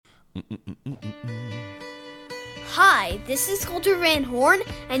Hi, this is Coulter Van Horn,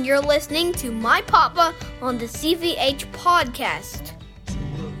 and you're listening to My Papa on the CVH Podcast.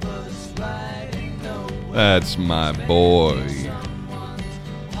 That's my boy.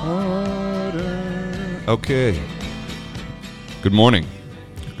 Okay. Good morning.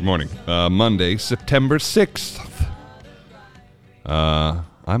 Good morning. Monday, September 6th.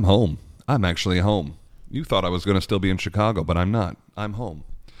 I'm home. I'm actually home. You thought I was going to still be in Chicago, but I'm not. I'm home.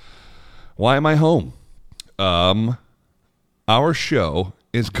 Why am I home? Our show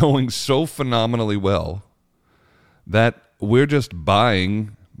is going so phenomenally well that we're just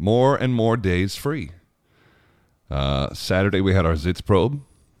buying more and more days free. Saturday we had our Zitz probe.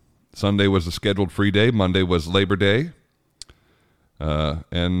 Sunday was a scheduled free day. Monday was Labor Day.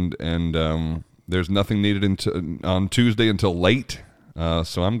 And there's nothing needed on Tuesday until late.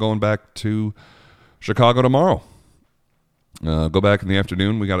 So I'm going back to Chicago tomorrow. Go back in the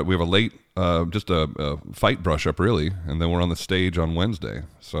afternoon. We have a late, just a fight brush up really, and then we're on the stage on Wednesday.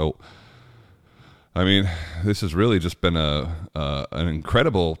 So, I mean, this has really just been an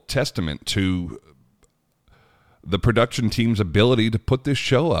incredible testament to the production team's ability to put this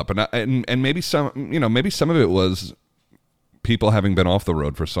show up, and maybe some of it was people having been off the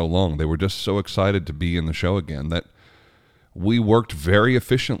road for so long. They were just so excited to be in the show again that we worked very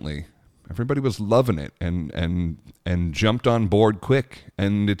efficiently. Everybody was loving it and jumped on board quick.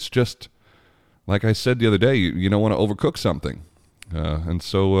 And it's just, like I said the other day, you don't want to overcook something. And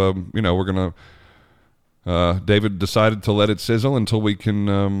so, we're going to, David decided to let it sizzle until we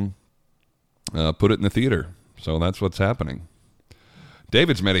can put it in the theater. So that's what's happening.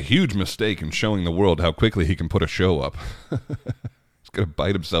 David's made a huge mistake in showing the world how quickly he can put a show up. He's going to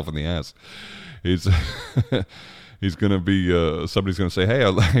bite himself in the ass. He's going to be, somebody's going to say, hey,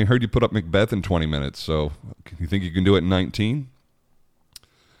 I heard you put up Macbeth in 20 minutes, so you think you can do it in 19?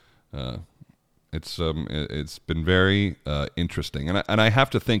 It's been very interesting. And I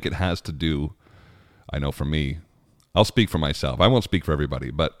have to think it has to do, I know for me, I'll speak for myself. I won't speak for everybody,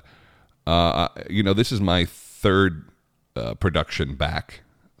 but, this is my third production back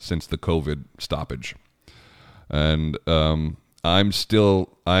since the COVID stoppage. And I'm still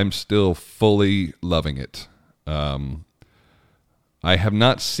fully loving it. I have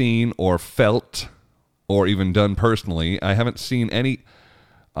not seen or felt or even done personally, I haven't seen any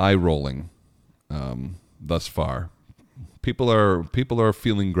eye rolling thus far. People are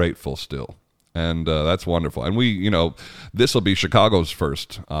feeling grateful still, and that's wonderful. And this will be Chicago's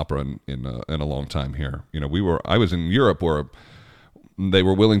first opera in a long time here. I was in Europe where they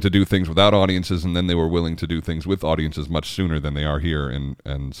were willing to do things without audiences, and then they were willing to do things with audiences much sooner than they are here.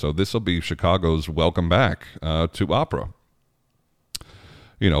 And so this will be Chicago's welcome back to opera.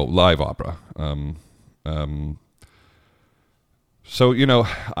 Live opera. So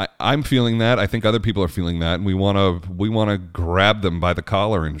I'm feeling that. I think other people are feeling that, and we want to grab them by the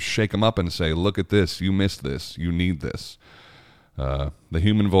collar and shake them up and say, "Look at this! You missed this. You need this." The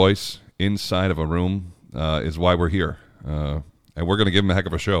human voice inside of a room is why we're here. And we're going to give them a heck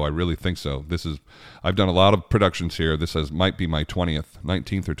of a show. I really think so. I've done a lot of productions here. This might be my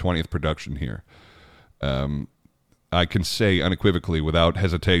 19th or 20th production here. I can say unequivocally, without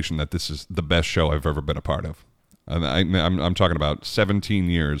hesitation, that this is the best show I've ever been a part of. And I'm talking about 17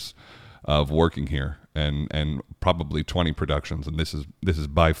 years of working here and probably 20 productions. And this is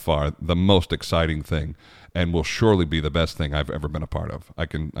by far the most exciting thing, and will surely be the best thing I've ever been a part of. I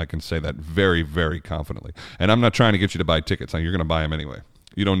can say that very, very confidently. And I'm not trying to get you to buy tickets. You're going to buy them anyway.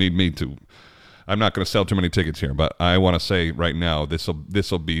 You don't need me to. I'm not going to sell too many tickets here, but I want to say right now, this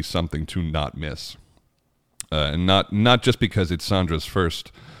will be something to not miss. And not just because it's Sandra's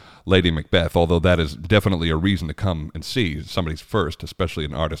first Lady Macbeth, although that is definitely a reason to come and see somebody's first, especially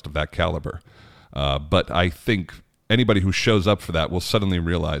an artist of that caliber. But I think anybody who shows up for that will suddenly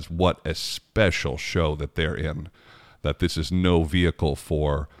realize what a special show that they're in, that this is no vehicle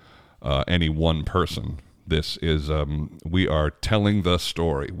for any one person. This is, we are telling the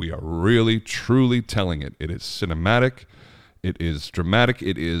story. We are really, truly telling it. It is cinematic. It is dramatic.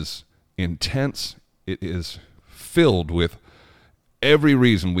 It is intense. It is filled with every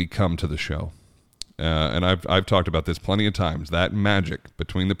reason we come to the show. And I've talked about this plenty of times. That magic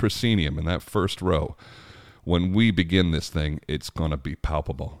between the proscenium and that first row, when we begin this thing, it's going to be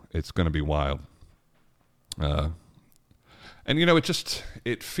palpable. It's going to be wild. And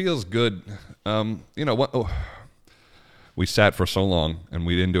it feels good. We sat for so long and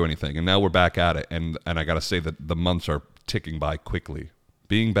we didn't do anything, and now we're back at it. And I got to say that the months are ticking by quickly.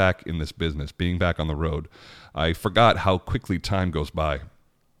 Being back in this business, being back on the road, I forgot how quickly time goes by.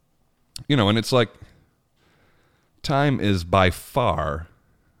 And it's like time is by far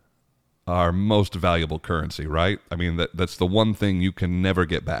our most valuable currency, right? I mean, that's the one thing you can never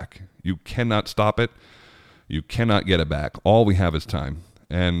get back. You cannot stop it. You cannot get it back. All we have is time.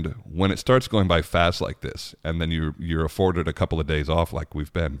 And when it starts going by fast like this, and then you're afforded a couple of days off like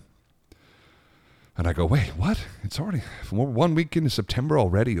we've been, and I go, wait, what? It's already, we're 1 week into September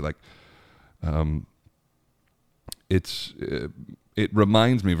already. Like, it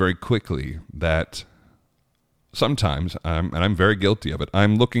reminds me very quickly that sometimes, and I'm very guilty of it,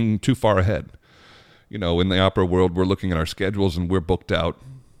 I'm looking too far ahead. You know, in the opera world, we're looking at our schedules and we're booked out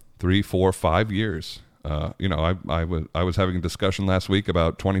 3, 4, 5 years. You know, I was having a discussion last week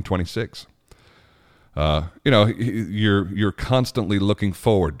about 2026. You know, you're constantly looking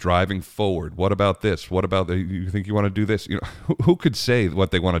forward, driving forward. What about this? What about you think you want to do this? You know, who could say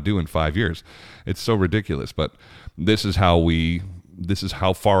what they want to do in 5 years? It's so ridiculous. But this is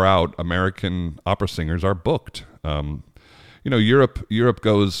how far out American opera singers are booked. You know, Europe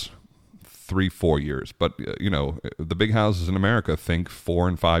goes 3, 4 years, but you know, the big houses in America think 4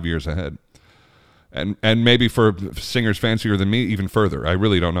 and 5 years ahead. And maybe for singers fancier than me, even further. I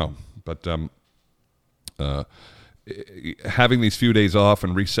really don't know. But having these few days off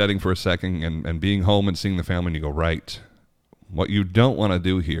and resetting for a second and being home and seeing the family, and you go, right, what you don't want to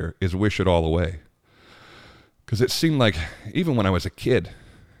do here is wish it all away. Because it seemed like, even when I was a kid,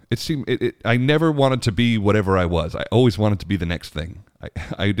 I never wanted to be whatever I was. I always wanted to be the next thing.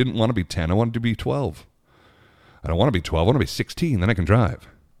 I didn't want to be 10. I wanted to be 12. I don't want to be 12. I want to be 16. Then I can drive.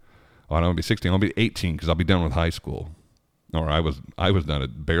 Oh, I don't want to be 16. I want to be 18 because I'll be done with high school. Or I was done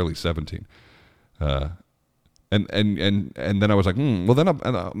at barely 17. And then I was like, well, then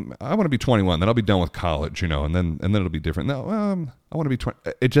I want to be 21. Then I'll be done with college, you know, and then it'll be different. No, I want to be 20.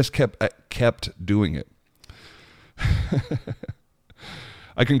 It just kept doing it.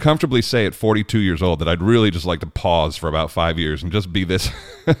 I can comfortably say at 42 years old that I'd really just like to pause for about 5 years and just be this,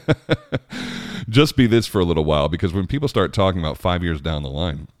 just be this for a little while. Because when people start talking about 5 years down the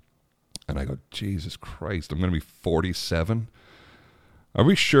line, and I go, Jesus Christ, I'm going to be 47. Are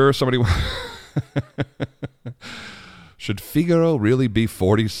we sure somebody? Should Figaro really be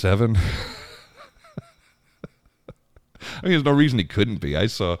 47? I mean, there's no reason he couldn't be. I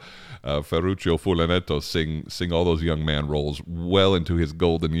saw Ferruccio Furlanetto sing all those young man roles well into his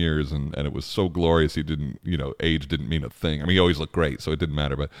golden years, and it was so glorious. He didn't, you know, age didn't mean a thing. I mean, he always looked great, so it didn't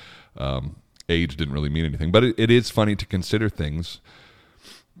matter, but age didn't really mean anything. But it is funny to consider things.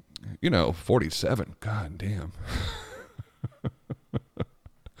 You know, 47, god damn.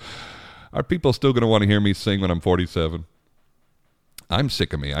 Are people still going to want to hear me sing when I'm 47? I'm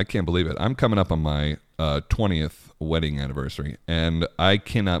sick of me. I can't believe it. I'm coming up on my 20th wedding anniversary, and I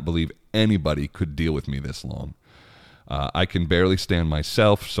cannot believe anybody could deal with me this long. I can barely stand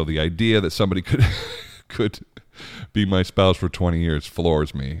myself, so the idea that somebody could be my spouse for 20 years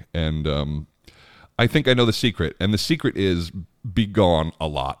floors me. And I think I know the secret, and the secret is be gone a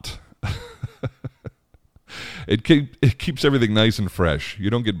lot. It keeps everything nice and fresh. You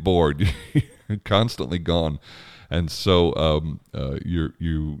don't get bored. You're constantly gone, and so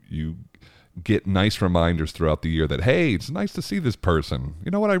you get nice reminders throughout the year that, hey, it's nice to see this person.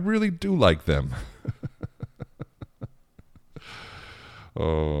 You know what? I really do like them.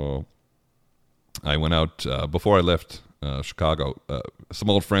 Oh, I went out before I left Chicago. Some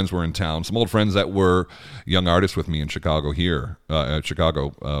old friends were in town. Some old friends that were young artists with me in Chicago here, at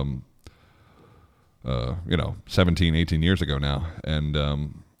Chicago, you know, 17, 18 years ago now. And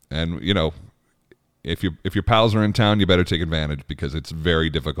you know, if your pals are in town, you better take advantage, because it's very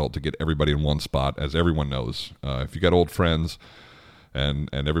difficult to get everybody in one spot, as everyone knows. If you got old friends and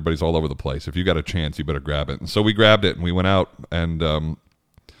everybody's all over the place, if you got a chance, you better grab it. And so we grabbed it and we went out, and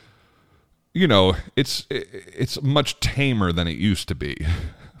you know, it's much tamer than it used to be.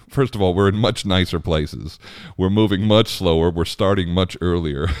 First of all, we're in much nicer places. We're moving much slower. We're starting much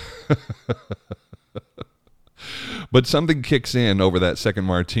earlier. But something kicks in over that second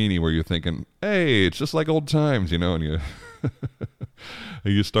martini where you're thinking, hey, it's just like old times, you know, and you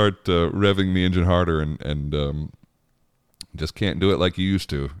you start revving the engine harder and just can't do it like you used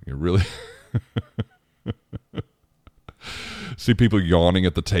to. You really see people yawning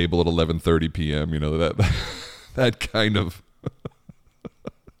at the table at 11:30 p.m., you know, that kind of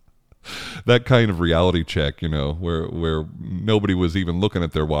that kind of reality check, you know, where nobody was even looking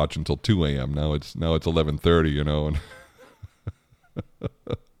at their watch until 2 a.m. Now it's 11:30, you know, and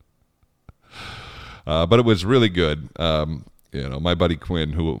but it was really good. You know, my buddy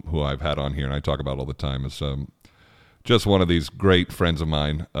Quinn, who I've had on here and I talk about all the time, is just one of these great friends of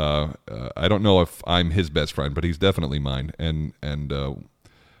mine. I don't know if I'm his best friend, but he's definitely mine. And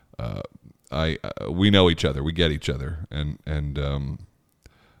we know each other, we get each other, and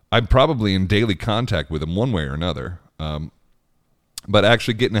I'm probably in daily contact with them one way or another. But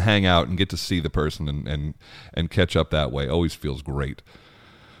actually getting to hang out and get to see the person and catch up that way always feels great.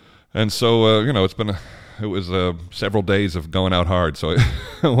 And so, it was several days of going out hard. So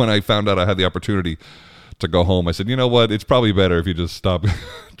when I found out I had the opportunity to go home, I said, you know what? It's probably better if you just stop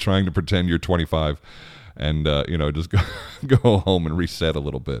trying to pretend you're 25 and, just go home and reset a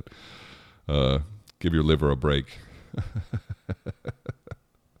little bit. Give your liver a break.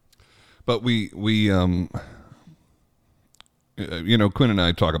 But Quinn and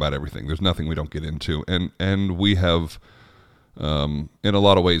I talk about everything. There's nothing we don't get into. And we have, in a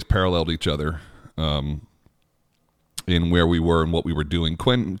lot of ways, paralleled each other in where we were and what we were doing.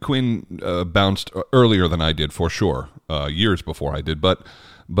 Quinn bounced earlier than I did, for sure, years before I did. But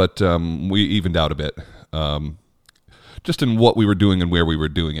we evened out a bit, just in what we were doing and where we were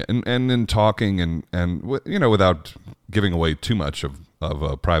doing it. And in talking and without giving away too much of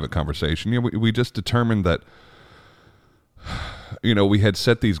a private conversation, we just determined that, we had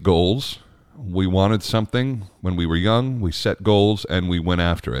set these goals. We wanted something when we were young. We set goals and we went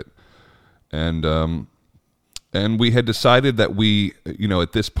after it. And we had decided that we,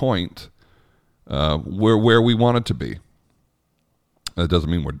 at this point, we're where we wanted to be. That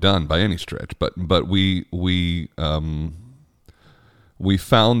doesn't mean we're done by any stretch, but we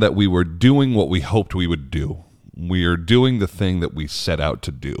found that we were doing what we hoped we would do. We are doing the thing that we set out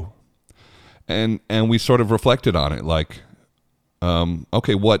to do. And we sort of reflected on it like,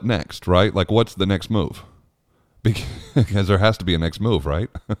 okay, what next, right? Like, what's the next move? Because there has to be a next move, right?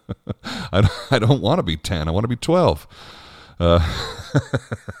 I don't want to be 10. I want to be 12.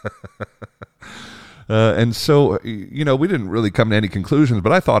 And so, we didn't really come to any conclusions,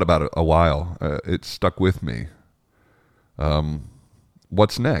 but I thought about it a while. It stuck with me.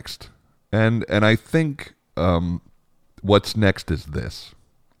 What's next? And I think what's next is this.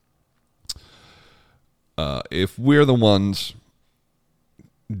 If we're the ones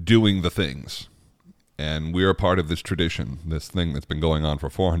doing the things, and we're a part of this tradition, this thing that's been going on for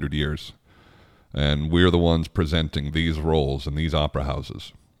 400 years, and we're the ones presenting these roles in these opera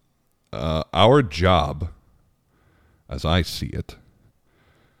houses, our job, as I see it,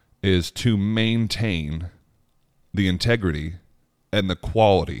 is to maintain the integrity and the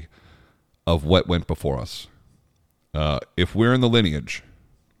quality of what went before us. If we're in the lineage,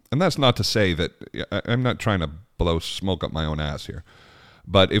 and that's not to say that I'm not trying to blow smoke up my own ass here,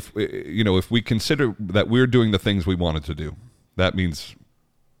 but if we consider that we're doing the things we wanted to do, that means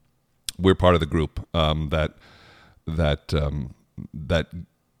we're part of the group that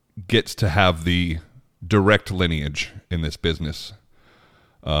gets to have the direct lineage in this business.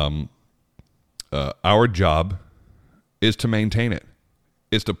 Our job is to maintain it,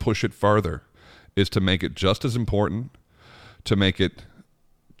 is to push it farther, is to make it just as important, to make it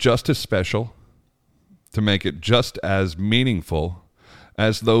just as special, to make it just as meaningful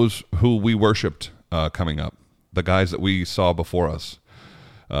as those who we worshipped coming up, the guys that we saw before us.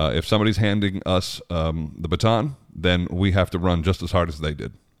 If somebody's handing us the baton, then we have to run just as hard as they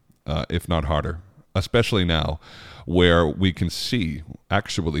did, if not harder, especially now where we can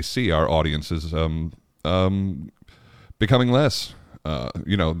actually see our audiences becoming less.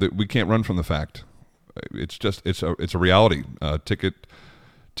 We can't run from the fact. It's a reality.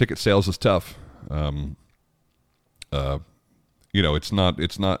 Ticket sales is tough.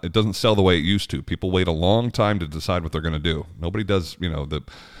 It doesn't sell the way it used to. People wait a long time to decide what they're going to do. Nobody does.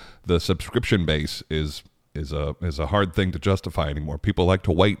 The subscription base is a hard thing to justify anymore. People like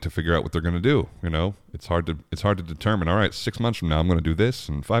to wait to figure out what they're going to do. It's hard to determine. All right, 6 months from now I'm going to do this,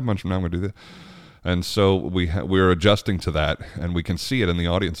 and 5 months from now I'm going to do this. And so we're adjusting to that, and we can see it in the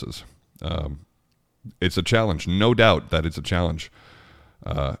audiences. It's a challenge, no doubt that it's a challenge.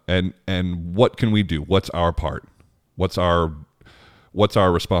 And what can we do? What's our part? What's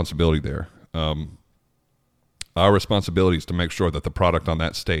our responsibility there? Our responsibility is to make sure that the product on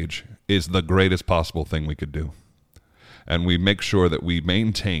that stage is the greatest possible thing we could do, and we make sure that we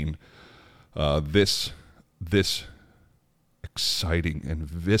maintain this exciting and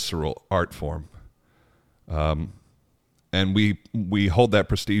visceral art form, and we hold that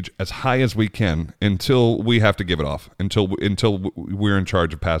prestige as high as we can until we have to give it off, until we're in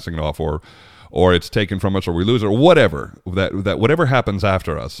charge of passing it off, or it's taken from us, or we lose it, or whatever. That whatever happens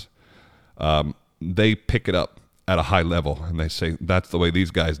after us, they pick it up at a high level, and they say, that's the way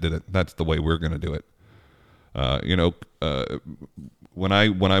these guys did it. That's the way we're going to do it. When I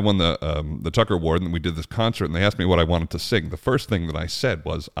won the Tucker Award and we did this concert and they asked me what I wanted to sing, the first thing that I said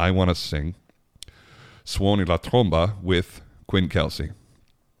was, I want to sing Suoni la Tromba with Quinn Kelsey.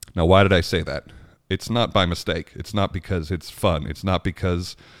 Now, why did I say that? It's not by mistake. It's not because it's fun. It's not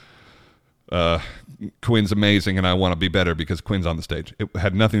because Quinn's amazing and I want to be better because Quinn's on the stage. It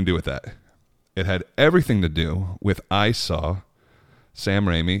had nothing to do with that. It had everything to do with I saw Sam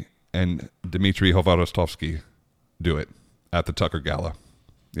Raimi and Dmitry Hovorostovsky do it at the Tucker Gala,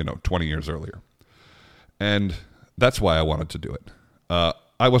 20 years earlier. And that's why I wanted to do it.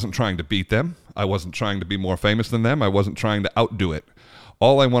 I wasn't trying to beat them. I wasn't trying to be more famous than them. I wasn't trying to outdo it.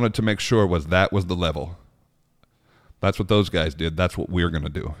 All I wanted to make sure was that was the level. That's what those guys did. That's what we're going to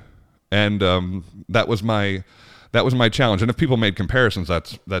do. And that was my challenge. And if people made comparisons,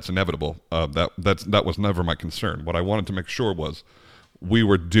 that's inevitable. That was never my concern. What I wanted to make sure was we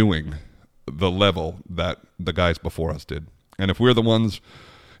were doing the level that the guys before us did. And if we're the ones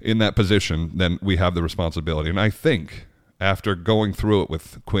in that position, then we have the responsibility. And I think after going through it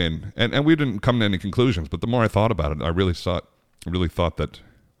with Quinn, and we didn't come to any conclusions, but the more I thought about it, I really thought that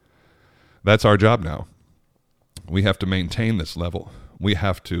that's our job now. We have to maintain this level. We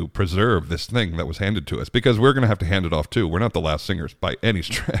have to preserve this thing that was handed to us, because we're going to have to hand it off too. We're not the last singers by any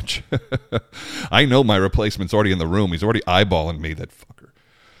stretch. I know my replacement's already in the room. He's already eyeballing me, that fucker.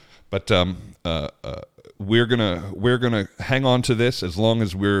 But we're gonna hang on to this as long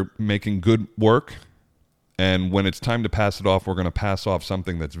as we're making good work. And when it's time to pass it off, we're going to pass off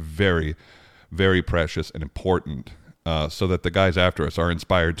something that's very, very precious and important, so that the guys after us are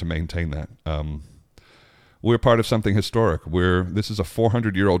inspired to maintain that. We're part of something historic. This is a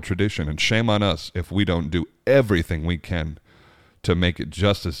 400-year-old tradition, and shame on us if we don't do everything we can to make it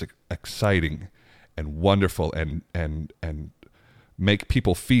just as exciting and wonderful and make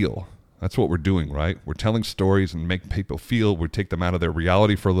people feel. That's what we're doing, right? We're telling stories and make people feel. We take them out of their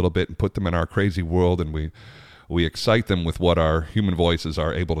reality for a little bit and put them in our crazy world, and we excite them with what our human voices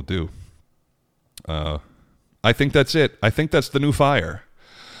are able to do. I think that's it. I think that's the new fire.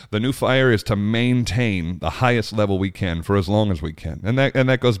 The new fire is to maintain the highest level we can for as long as we can. And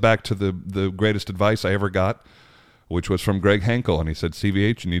that goes back to the greatest advice I ever got, which was from Greg Henkel. And he said,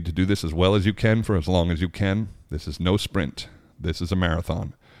 CVH, you need to do this as well as you can for as long as you can. This is no sprint. This is a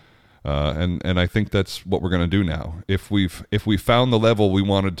marathon. And I think that's what we're going to do now. If we found the level we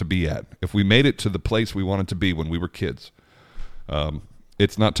wanted to be at, if we made it to the place we wanted to be when we were kids,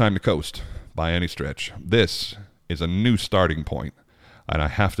 it's not time to coast by any stretch. This is a new starting point. And I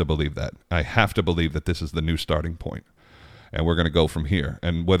have to believe that. I have to believe that this is the new starting point. And we're going to go from here.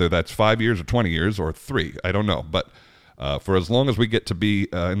 And whether that's 5 years or 20 years or 3, I don't know. But for as long as we get to be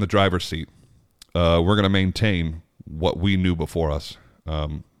in the driver's seat, we're going to maintain what we knew before us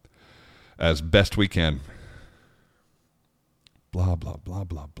as best we can. Blah, blah, blah,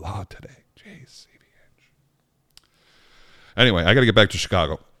 blah, blah today. Jeez, CVH. Anyway, I got to get back to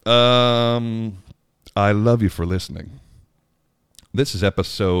Chicago. I love you for listening. This is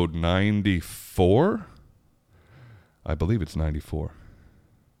episode 94. I believe it's 94.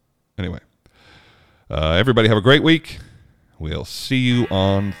 Anyway, everybody have a great week. We'll see you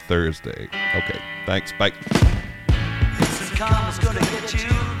on Thursday. Okay, thanks. Bye. This karma's gonna get you.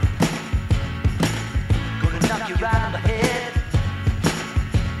 Gonna knock you right on the head.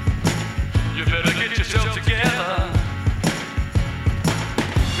 You better get yourself together.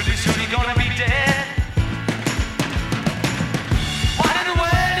 Pretty soon you're gonna be dead.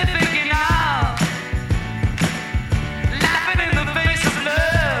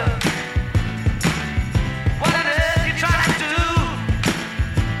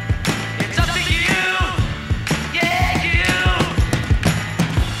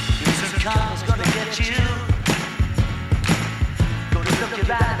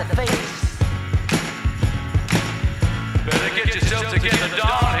 Together,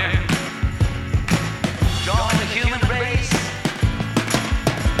 darling. Join the human race.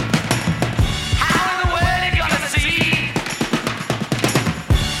 How in the world you gonna see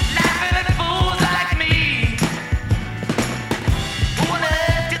laughing at fools like me? Who on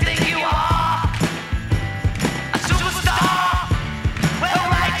earth do you think you are? A superstar? Well,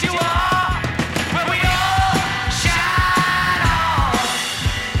 right you are. Where we all shine on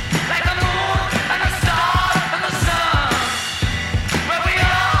like the moon and the stars and the sun.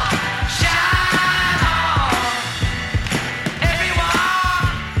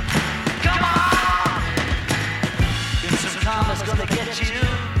 Gonna get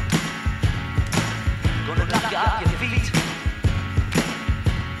you.